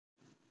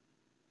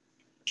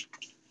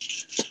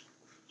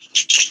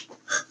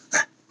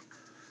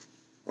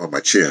on my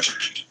chair.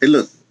 Hey,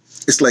 look,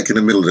 it's like in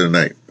the middle of the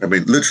night. I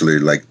mean, literally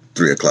like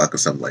 3 o'clock or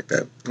something like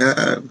that.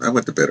 I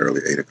went to bed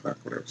early, 8 o'clock,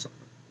 whatever it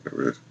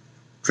is.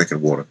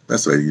 Drinking water.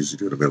 That's what I usually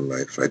do in the middle of the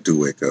night. If I do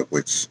wake up,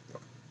 which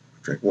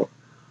drink water.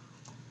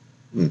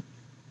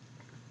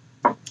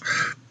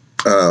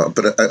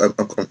 But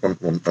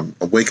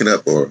I'm waking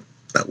up, or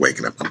not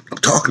waking up. I'm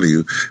talking to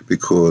you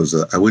because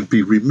I would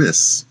be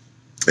remiss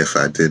if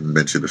I didn't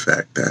mention the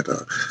fact that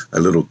a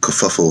little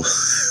kerfuffle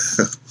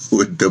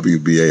with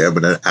WBAI,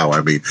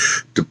 I mean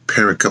the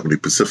parent company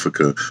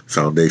Pacifica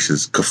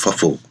Foundation's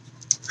kerfuffle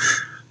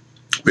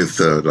with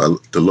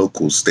the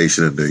local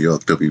station in New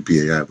York,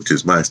 WBAI, which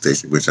is my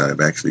station, which I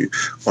am actually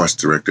arts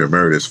director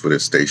emeritus for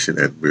this station,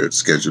 and we're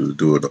scheduled to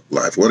do a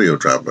live audio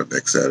drama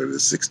next Saturday, the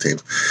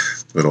 16th.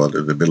 But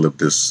in the middle of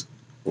this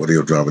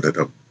audio drama that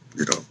I'm,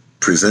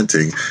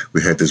 presenting,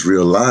 we had this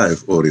real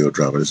live audio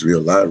drama, this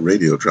real live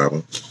radio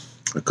drama,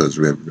 because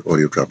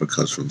audio drama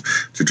comes from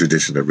the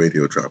tradition of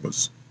radio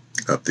dramas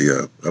of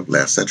the of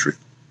last century.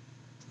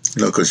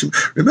 Because you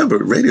remember,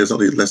 radio is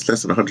only less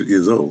than 100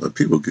 years old, and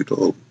people get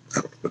old.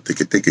 I don't know, but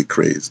they get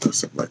crazed or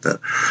something like that.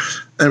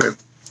 Anyway,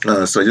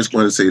 so I just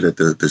wanted to say that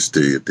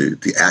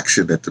the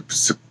action that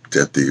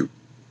the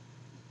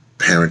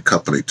parent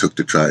company took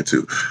to try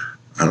to,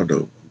 I don't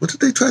know, what did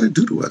they try to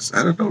do to us?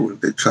 I don't know.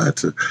 They tried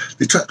to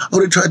kill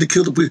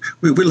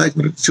we're like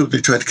when the children,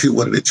 they tried to kill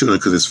one of their children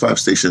because there's 5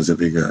 stations in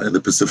the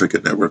Pacifica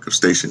network of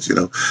stations,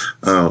 that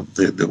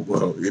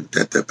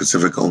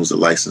Pacifica owns the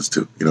license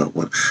to,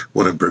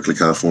 one in Berkeley,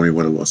 California,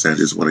 one in Los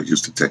Angeles, one in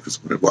Houston, Texas,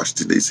 one in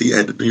Washington, D.C.,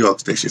 and the New York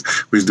station,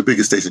 which is the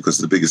biggest station because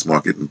it's the biggest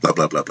market and blah,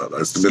 blah, blah, blah, blah.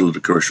 It's the middle of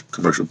the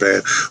commercial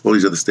band, all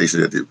these other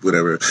stations,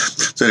 whatever.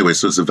 So anyway,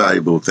 so it's a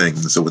valuable thing.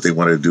 So what they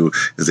wanted to do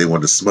is they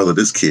wanted to smother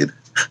this kid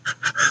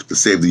to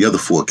save the other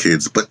 4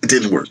 kids, but it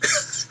didn't work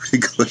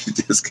because you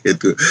just can't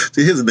do it.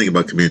 See, here's the thing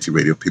about community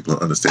radio. People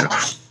don't understand.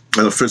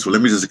 First of all,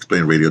 let me just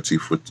explain radio to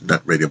you,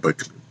 not radio,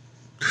 but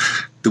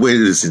the way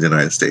it is in the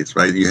United States,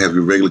 right? You have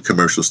your regular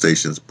commercial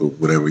stations, but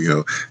whatever,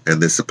 and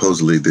then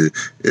supposedly the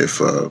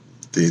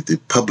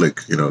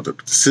public, the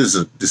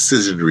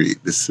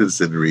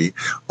citizenry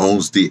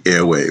owns the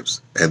airwaves,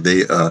 and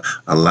they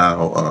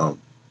allow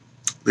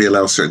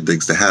certain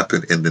things to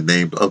happen in the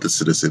name of the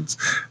citizens,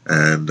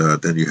 and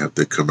then you have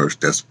the commercial.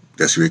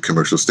 That's where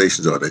commercial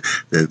stations are.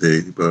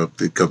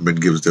 The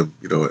government gives them,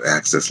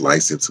 access,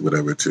 license,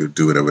 whatever, to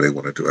do whatever they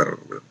want to do. I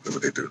don't know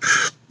what they do.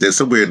 There's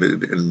somewhere in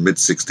the mid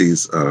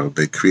 '60s,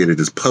 they created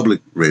this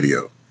public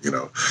radio.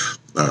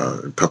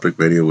 Public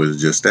radio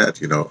was just that.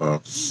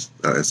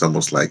 It's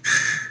almost like,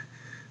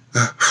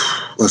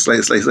 it's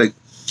like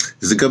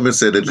the government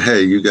said that,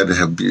 hey, you got to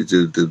have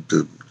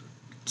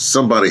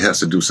somebody has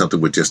to do something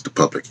with just the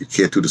public. You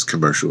can't do this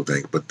commercial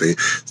thing. But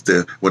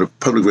when the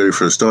public radio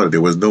first started, there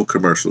was no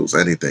commercials,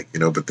 anything,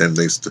 But then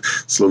they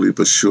slowly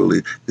but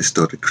surely they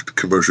started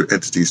commercial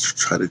entities to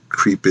try to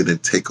creep in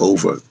and take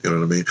over. You know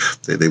what I mean?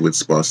 They would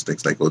sponsor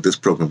things like, this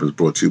program was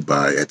brought to you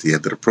by. At the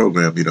end of the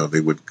program, they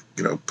would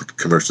put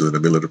commercials in the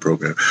middle of the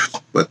program.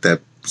 But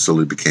that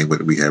slowly became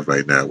what we have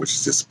right now, which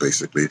is just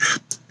basically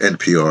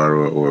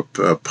NPR or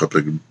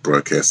public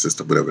broadcast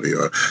system, whatever they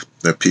are,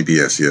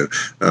 PBS here,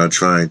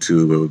 trying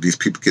to these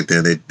people get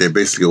there. They're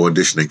basically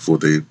auditioning for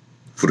the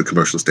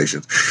commercial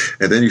stations,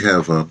 and then you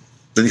have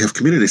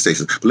community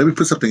stations. But let me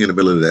put something in the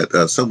middle of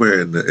that. Somewhere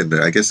in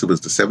the I guess it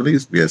was the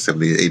 70s,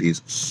 70s,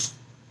 80s.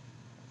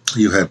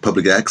 You had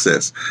public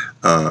access,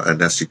 and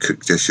that's your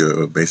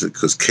basic,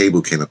 because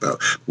cable came about.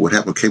 What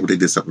happened with cable? They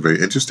did something very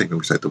interesting,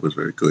 which I thought was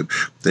very good.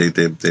 They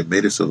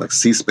made it so like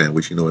C-SPAN,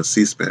 which is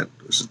C-SPAN,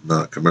 which is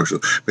not commercial.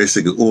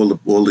 Basically, all the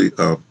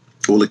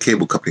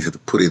cable companies had to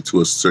put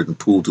into a certain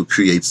pool to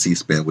create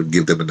C-SPAN, would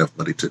give them enough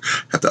money to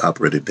have to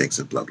operate in things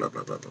and blah blah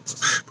blah blah blah,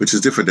 which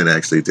is different than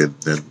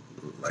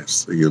like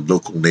your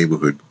local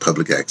neighborhood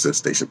public access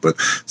station. But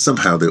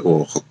somehow they're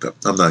all hooked up.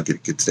 I'm not going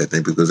to get to that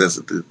thing because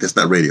that's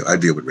not radio. I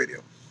deal with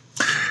radio.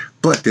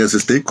 But there's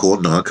this thing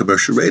called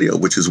non-commercial radio,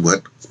 which is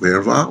what we're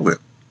involved with.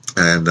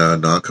 And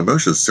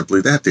non-commercial is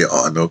simply that. There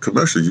are no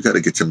commercials. You got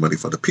to get your money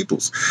from the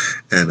peoples.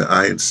 And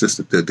I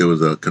insisted that there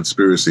was a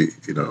conspiracy,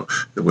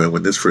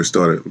 when this first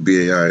started,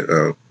 BAI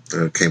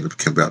came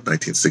about in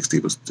 1960,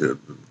 was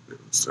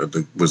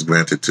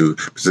granted to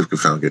Pacifica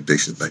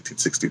Foundation in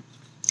 1960.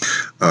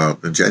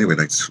 In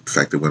January, in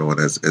fact, it went on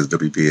as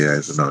WBAI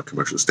as a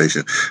non-commercial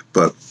station.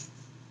 But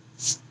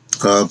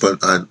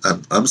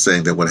I'm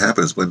saying that what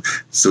happens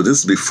so this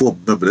is before,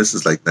 remember, this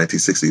is like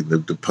 1960,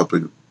 the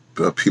public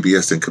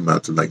PBS didn't come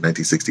out to like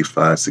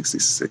 1965,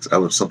 66. I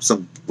was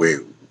some way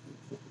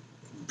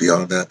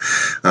beyond that.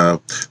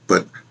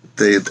 But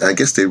I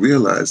guess they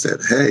realized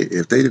that, hey,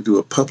 if they didn't do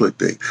a public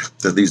thing,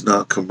 then these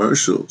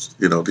non-commercials,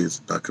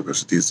 these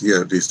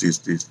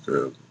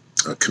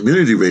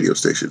community radio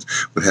stations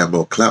would have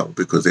more clout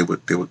because they would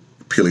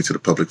appealing to the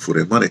public for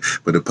their money.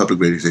 But the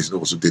public radio station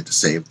also did the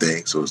same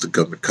thing. So it's the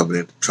government coming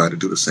in trying to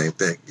do the same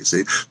thing. You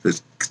see, they're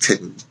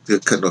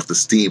cutting off the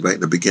steam right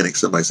in the beginning.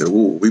 Somebody said,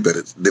 "Oh, we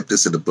better nip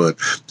this in the bud,"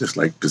 just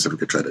like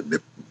Pacifica tried to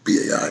nip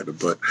BAI in the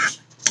bud.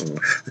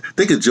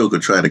 Think of Joker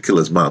trying to kill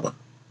his mama.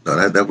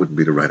 No, that wouldn't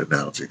be the right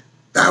analogy.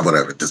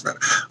 Whatever, it doesn't matter.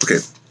 Okay,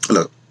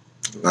 look.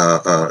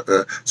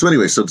 So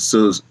anyway, so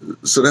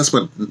that's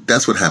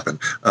what happened.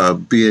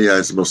 BAI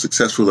is the most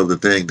successful of the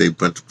thing. They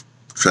went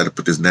try to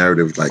put this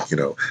narrative like,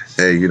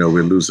 hey,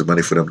 we're losing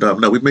money for them.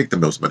 No, we make the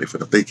most money for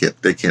them. They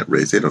can't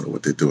raise. They don't know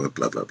what they're doing.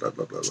 Blah blah blah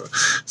blah blah blah.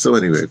 So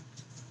anyway.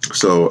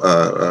 So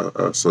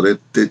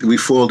we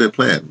foiled their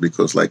plan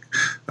because like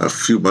a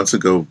few months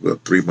ago,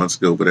 3 months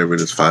ago, whatever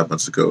it is, 5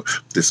 months ago,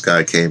 this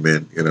guy came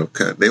in,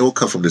 they all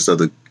come from this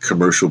other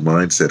commercial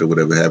mindset or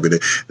whatever have you.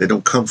 They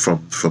don't come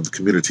from the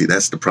community.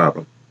 That's the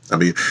problem. I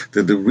mean,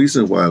 the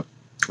reason why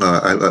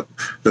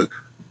look,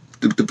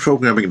 the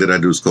programming that I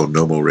do is called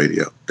No More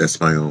Radio.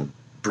 That's my own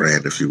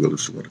brand, if you will,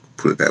 if you want to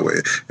put it that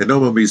way. And No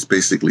More means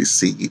basically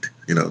seed,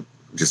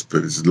 just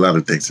there's a lot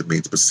of things it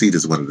means, but seed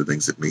is one of the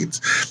things it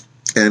means.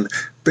 And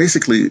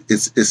basically,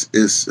 it's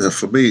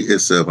for me,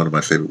 it's one of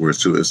my favorite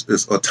words too. Is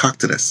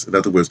autochthonous. In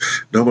other words,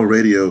 no more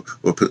radio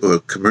or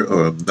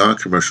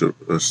non-commercial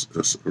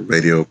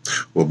radio,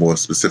 or more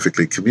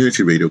specifically,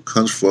 community radio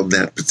comes from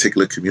that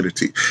particular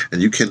community,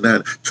 and you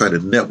cannot try to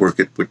network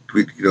it with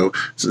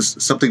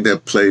something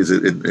that plays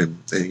in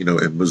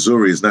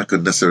Missouri is not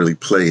going to necessarily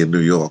play in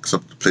New York.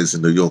 Something that plays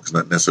in New York is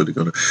not necessarily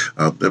going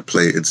to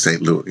play in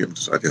St. Louis.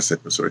 I guess I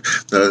said Missouri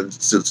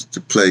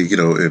to play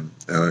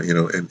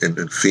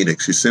in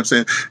Phoenix. You see what I'm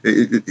saying?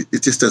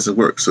 It just doesn't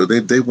work. So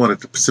they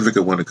wanted,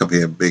 Pacifica wanted to come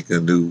here and make a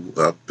new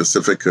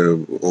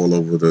Pacifica all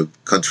over the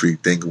country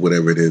thing,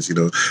 whatever it is,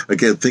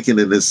 Again, thinking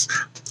in this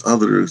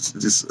other,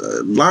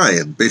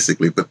 lying,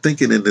 basically, but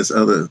thinking in this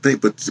other thing.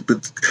 But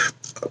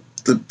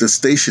the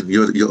station,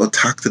 your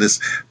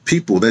autochthonous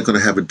people, they're going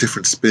to have a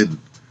different spin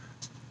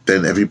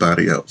than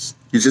everybody else.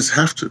 You just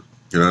have to.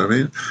 You know what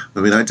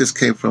I mean? I just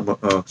came from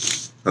a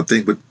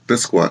thing with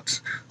Bisquat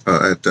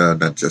at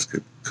not just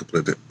a couple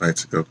of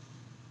nights ago.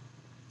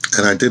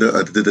 And I did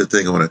a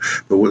thing on it.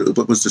 But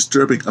what was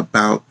disturbing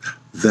about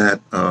that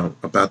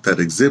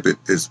exhibit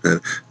is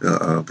that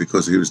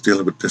because he was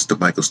dealing with just the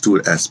Michael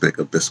Stewart aspect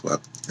of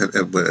Bisquat,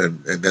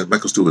 and then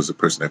Michael Stewart was the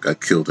person that got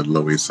killed in the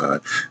Lower East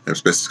Side, and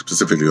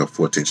specifically on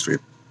 14th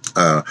Street,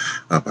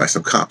 by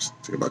some cops.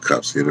 Think about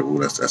cops here.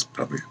 That's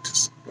probably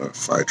just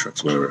fire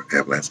trucks, whatever,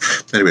 ambulance.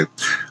 Anyway,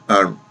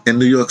 in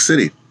New York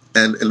City,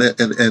 and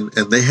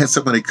they had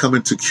somebody come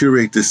in to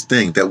curate this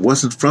thing that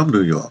wasn't from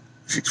New York,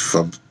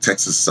 from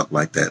Texas, something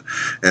like that.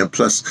 And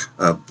plus,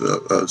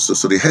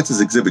 so they had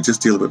this exhibit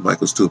just dealing with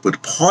Michael Stewart.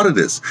 But part of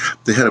this,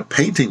 they had a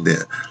painting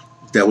there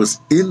that was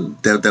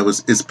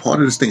is part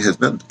of this thing. Has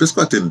nothing.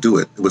 Bisquat didn't do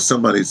it. It was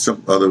some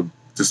other.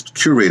 This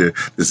curator,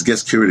 this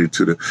guest curator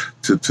to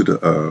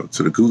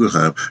the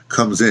Guggenheim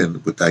comes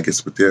in with, I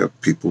guess, with their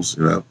peoples,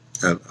 and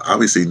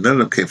obviously none of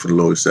them came from the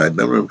Lower East Side.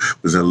 None of them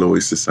was in the Lower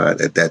East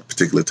Side at that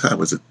particular time. It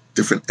was a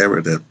different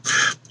era then,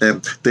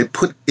 and they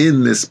put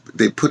in this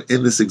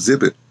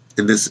exhibit.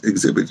 In this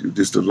exhibit,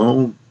 just a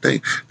long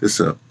thing, this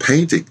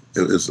painting.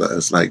 It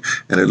was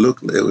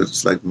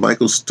like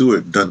Michael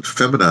Stewart done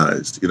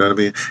feminized. You know what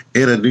I mean?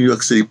 In a New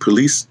York City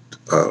police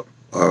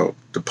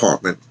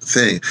department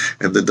thing,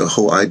 and then the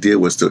whole idea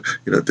was to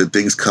the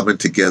things coming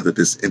together,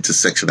 this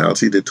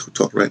intersectionality they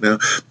talk right now.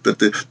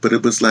 But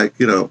it was like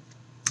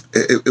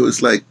it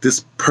was like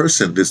this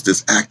person, this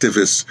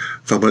activist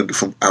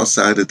from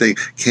outside the thing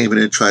came in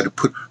and tried to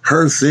put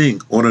her thing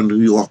on a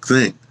New York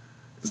thing.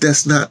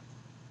 That's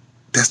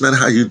not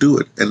how you do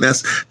it. And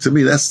to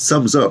me, that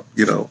sums up,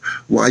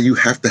 why you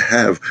have to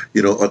have,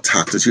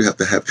 autochthonous. You have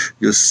to have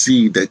your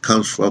seed that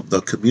comes from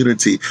the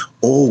community.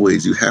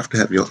 Always, you have to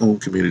have your own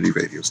community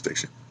radio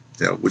station,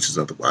 which is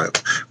otherwise.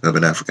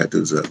 In Africa,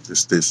 there's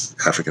this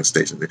African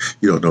station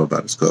you don't know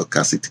about. It's called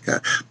Kasi to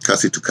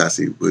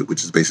Kasi,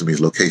 which is basically means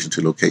location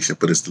to location.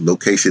 But it's the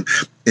location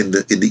in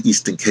the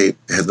Eastern Cape.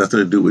 It has nothing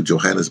to do with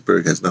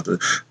Johannesburg. It has nothing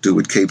to do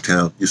with Cape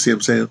Town. You see what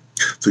I'm saying?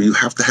 So you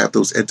have to have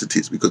those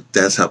entities because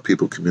that's how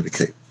people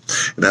communicate.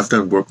 And I've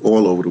done work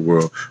all over the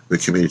world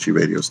with community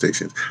radio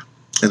stations.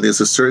 And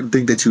there's a certain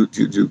thing that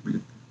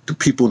the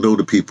people know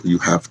the people. You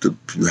have to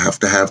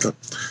have them.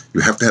 You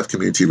have to have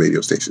community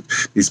radio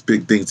stations. These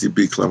big things, these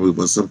big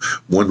clubs, when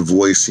one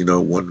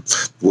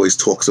voice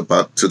talks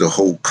about to the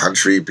whole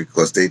country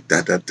because they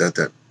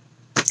that.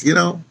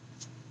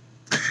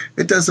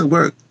 It doesn't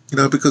work.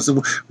 Because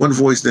one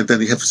voice, then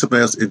you have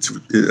somebody else.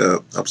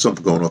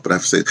 Something going on, but I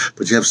have to say,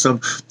 but you have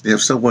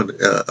someone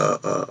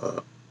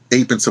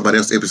aping somebody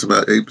else,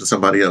 aping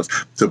somebody else.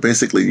 So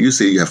basically,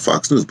 you have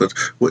Fox News, but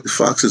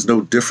Fox is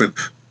no different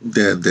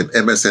than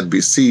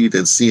MSNBC,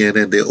 than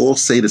CNN. They all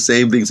say the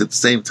same things at the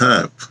same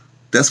time.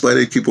 That's why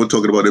they keep on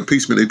talking about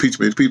impeachment.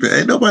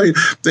 Ain't nobody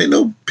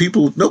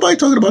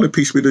talking about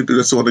impeachment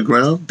that's on the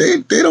ground.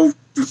 They don't.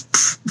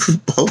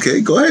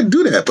 Okay, go ahead and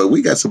do that. But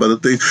we got some other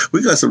things.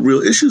 We got some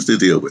real issues to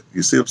deal with.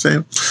 You see what I'm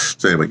saying?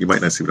 So anyway, you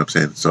might not see what I'm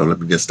saying. So let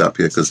me just stop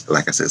here because,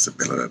 like I said, it's the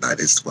middle of the night.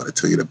 I just want to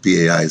tell you the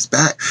BAI is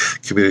back.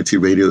 Community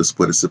radio is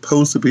what it's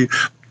supposed to be,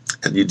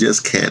 and you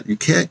just can't. You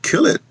can't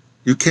kill it.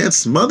 You can't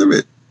smother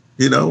it.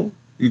 You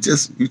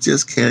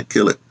just can't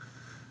kill it.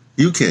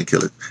 You can't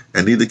kill it,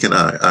 and neither can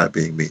I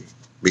being me,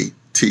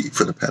 T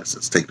for the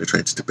Pattersons, taking the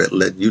train to Tibet,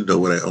 letting you know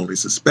what I only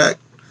suspect.